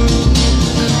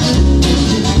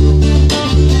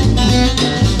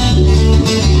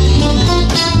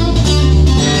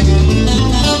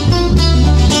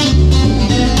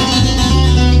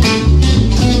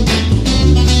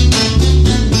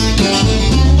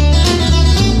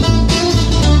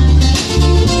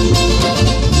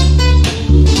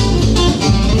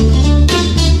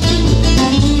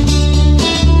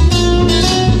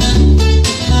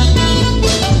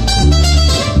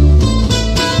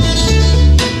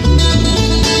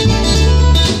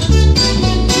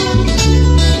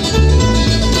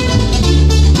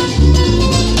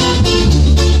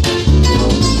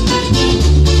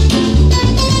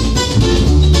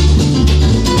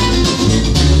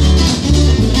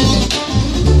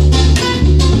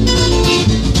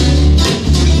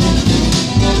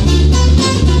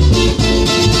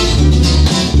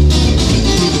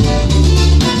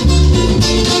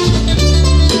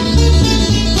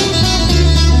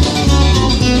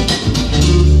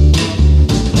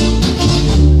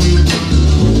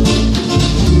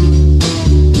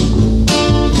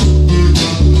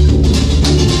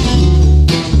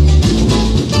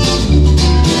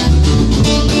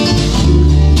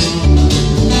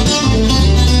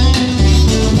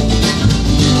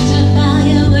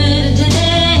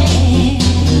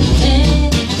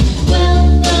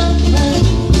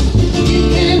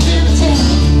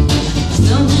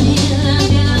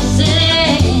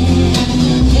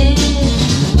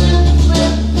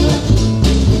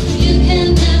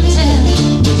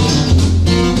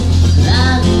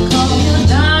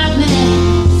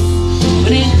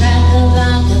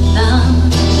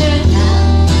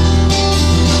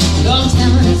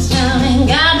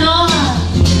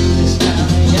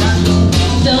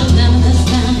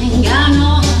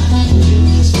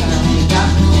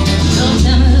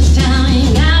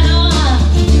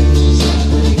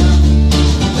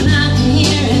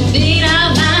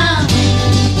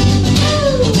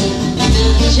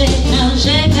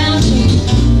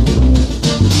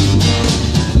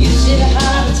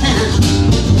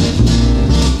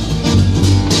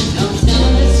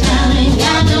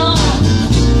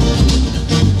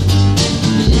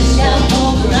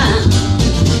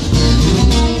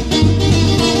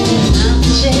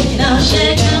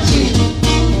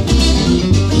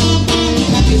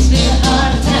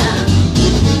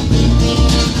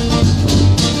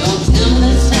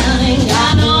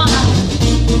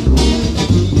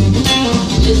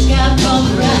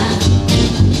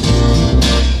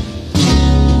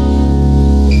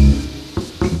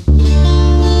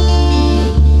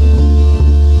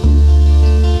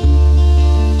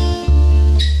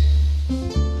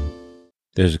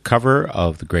 There's a cover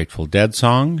of the Grateful Dead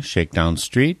song, Shakedown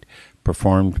Street,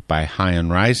 performed by High and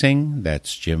Rising.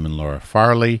 That's Jim and Laura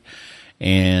Farley.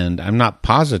 And I'm not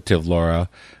positive, Laura,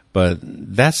 but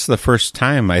that's the first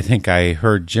time I think I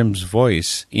heard Jim's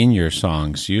voice in your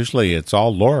songs. Usually it's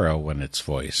all Laura when it's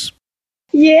voice.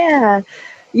 Yeah.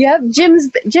 Yep.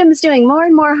 Jim's doing more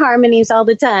and more harmonies all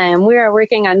the time. We are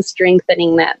working on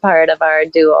strengthening that part of our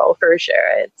duo for sure.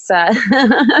 It's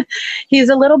he's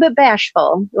a little bit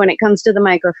bashful when it comes to the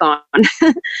microphone.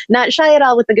 Not shy at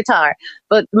all with the guitar,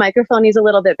 but the microphone he's a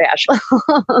little bit bashful.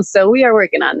 So we are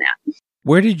working on that.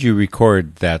 Where did you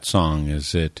record that song?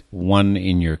 Is it one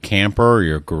in your camper or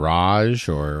your garage,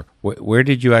 or where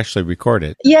did you actually record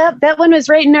it? Yep, that one was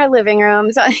right in our living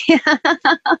room. So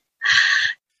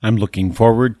I'm looking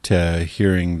forward to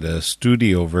hearing the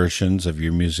studio versions of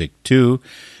your music too.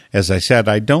 As I said,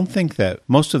 I don't think that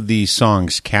most of these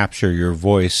songs capture your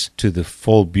voice to the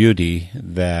full beauty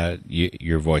that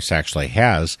your voice actually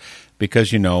has.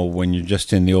 Because, you know, when you're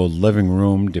just in the old living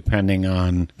room, depending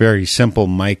on very simple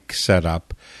mic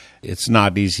setup, it's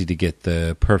not easy to get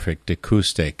the perfect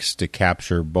acoustics to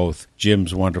capture both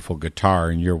Jim's wonderful guitar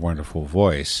and your wonderful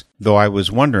voice. Though I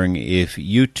was wondering if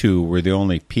you two were the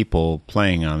only people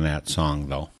playing on that song,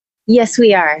 though. Yes,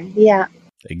 we are. Yeah.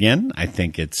 Again, I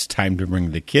think it's time to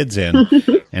bring the kids in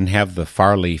and have the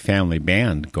Farley family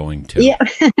band going too. Yeah.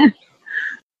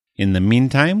 In the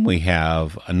meantime, we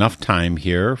have enough time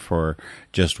here for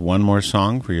just one more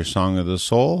song for your Song of the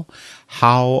Soul.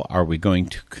 How are we going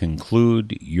to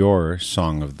conclude your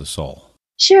Song of the Soul?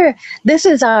 Sure. This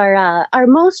is our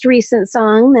most recent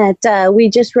song that we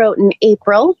just wrote in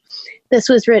April. This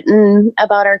was written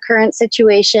about our current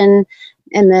situation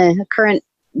and the current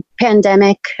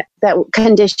pandemic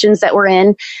conditions that we're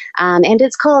in, and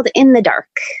it's called "In the Dark."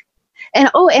 And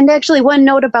actually, one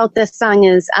note about this song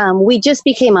is we just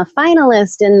became a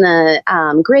finalist in the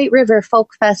Great River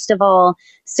Folk Festival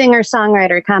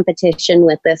singer-songwriter competition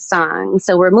with this song.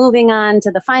 So we're moving on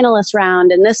to the finalist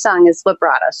round, and this song is what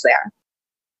brought us there.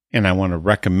 And I want to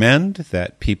recommend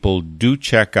that people do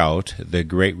check out the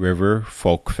Great River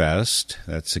Folk Fest.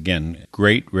 That's, again,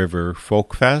 Great River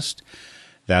Folk Fest.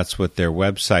 That's what their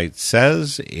website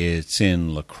says. It's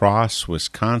in La Crosse,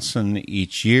 Wisconsin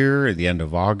each year at the end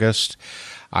of August.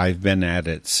 I've been at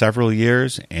it several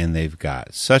years, and they've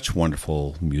got such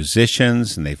wonderful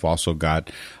musicians, and they've also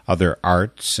got other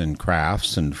arts and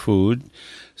crafts and food.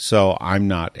 So I'm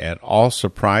not at all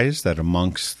surprised that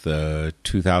amongst the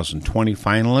 2020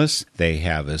 finalists, they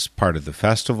have as part of the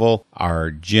festival are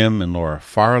Jim and Laura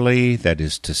Farley, that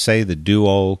is to say the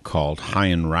duo called High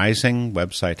and Rising,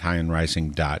 website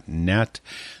highandrising.net.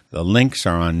 The links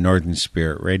are on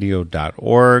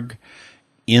northernspiritradio.org.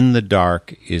 In the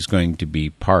Dark is going to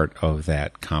be part of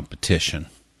that competition.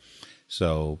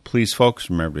 So please,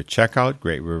 folks, remember to check out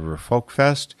Great River Folk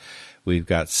Fest. We've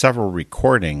got several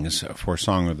recordings for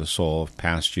Song of the Soul of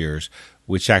past years,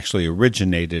 which actually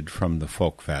originated from the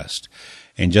Folk Fest.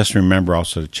 And just remember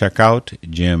also to check out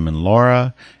Jim and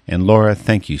Laura. And Laura,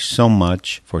 thank you so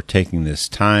much for taking this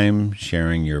time,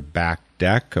 sharing your back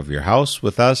deck of your house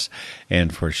with us,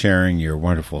 and for sharing your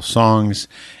wonderful songs.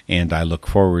 And I look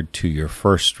forward to your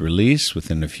first release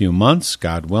within a few months,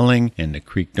 God willing, and The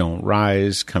Creek Don't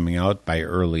Rise coming out by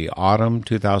early autumn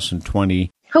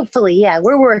 2020. Hopefully, yeah,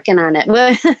 we're working on it.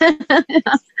 Your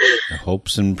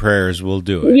hopes and prayers will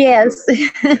do it. Yes.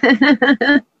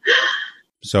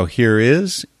 So here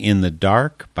is In the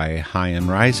Dark by High and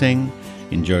Rising.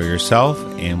 Enjoy yourself,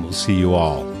 and we'll see you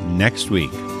all next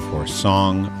week for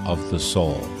Song of the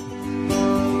Soul.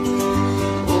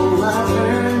 Oh, I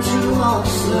learned to walk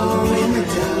slow in the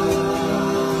dark.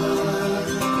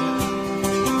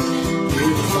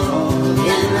 Beautiful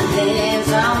in the days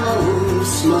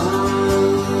almost small.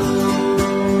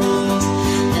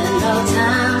 And though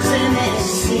times they may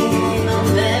seem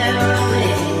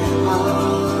unbearably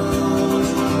hard,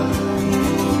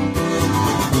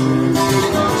 I learned to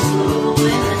walk slow in the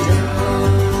dark.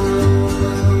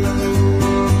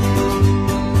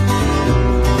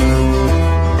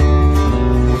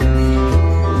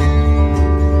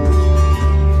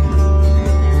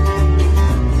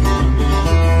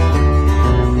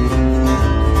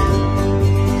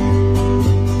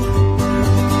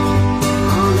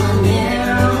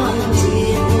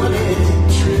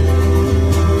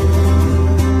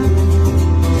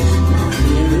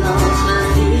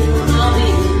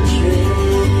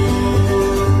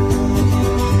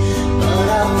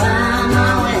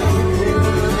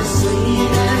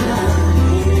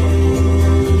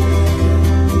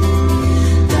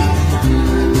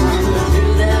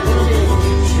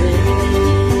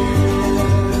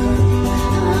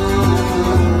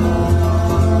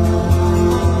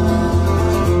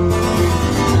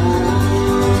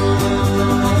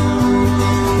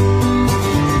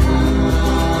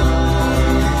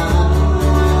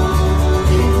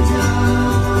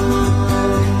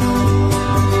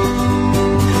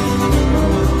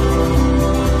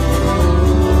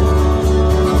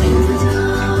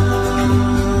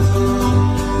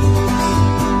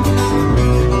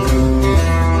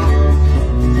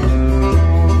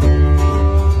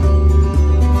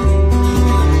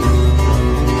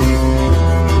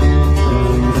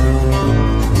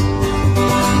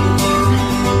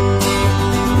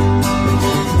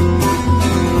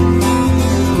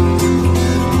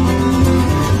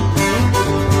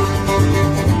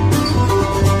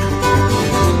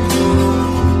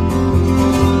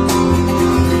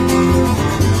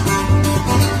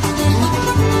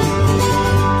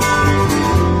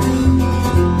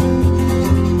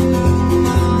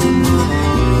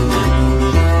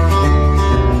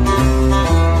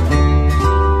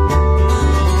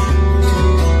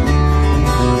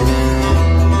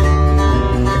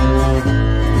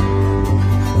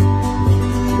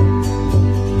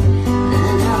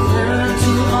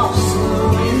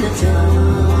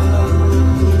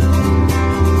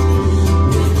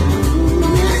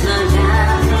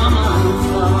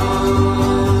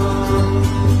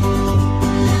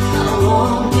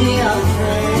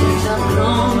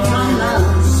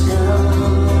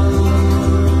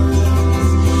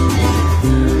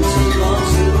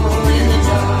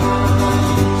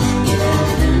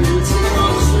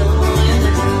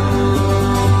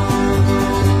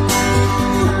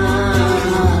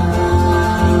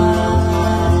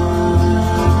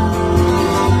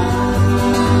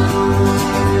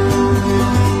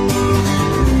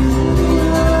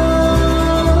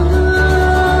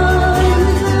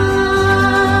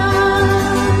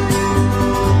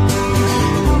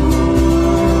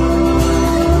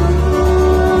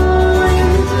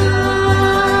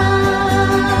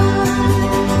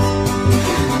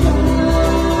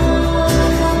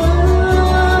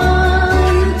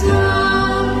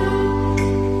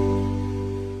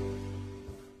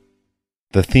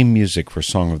 The theme music for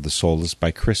Song of the Soul is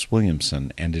by Chris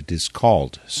Williamson, and it is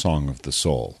called Song of the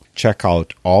Soul. Check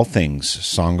out all things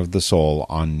Song of the Soul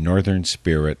on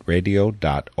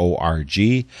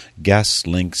northernspiritradio.org, guests,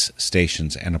 links,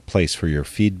 stations, and a place for your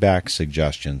feedback,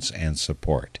 suggestions, and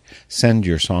support. Send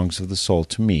your Songs of the Soul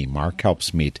to me, Mark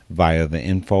Helpsmeet, via the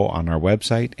info on our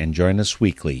website, and join us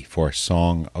weekly for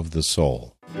Song of the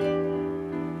Soul.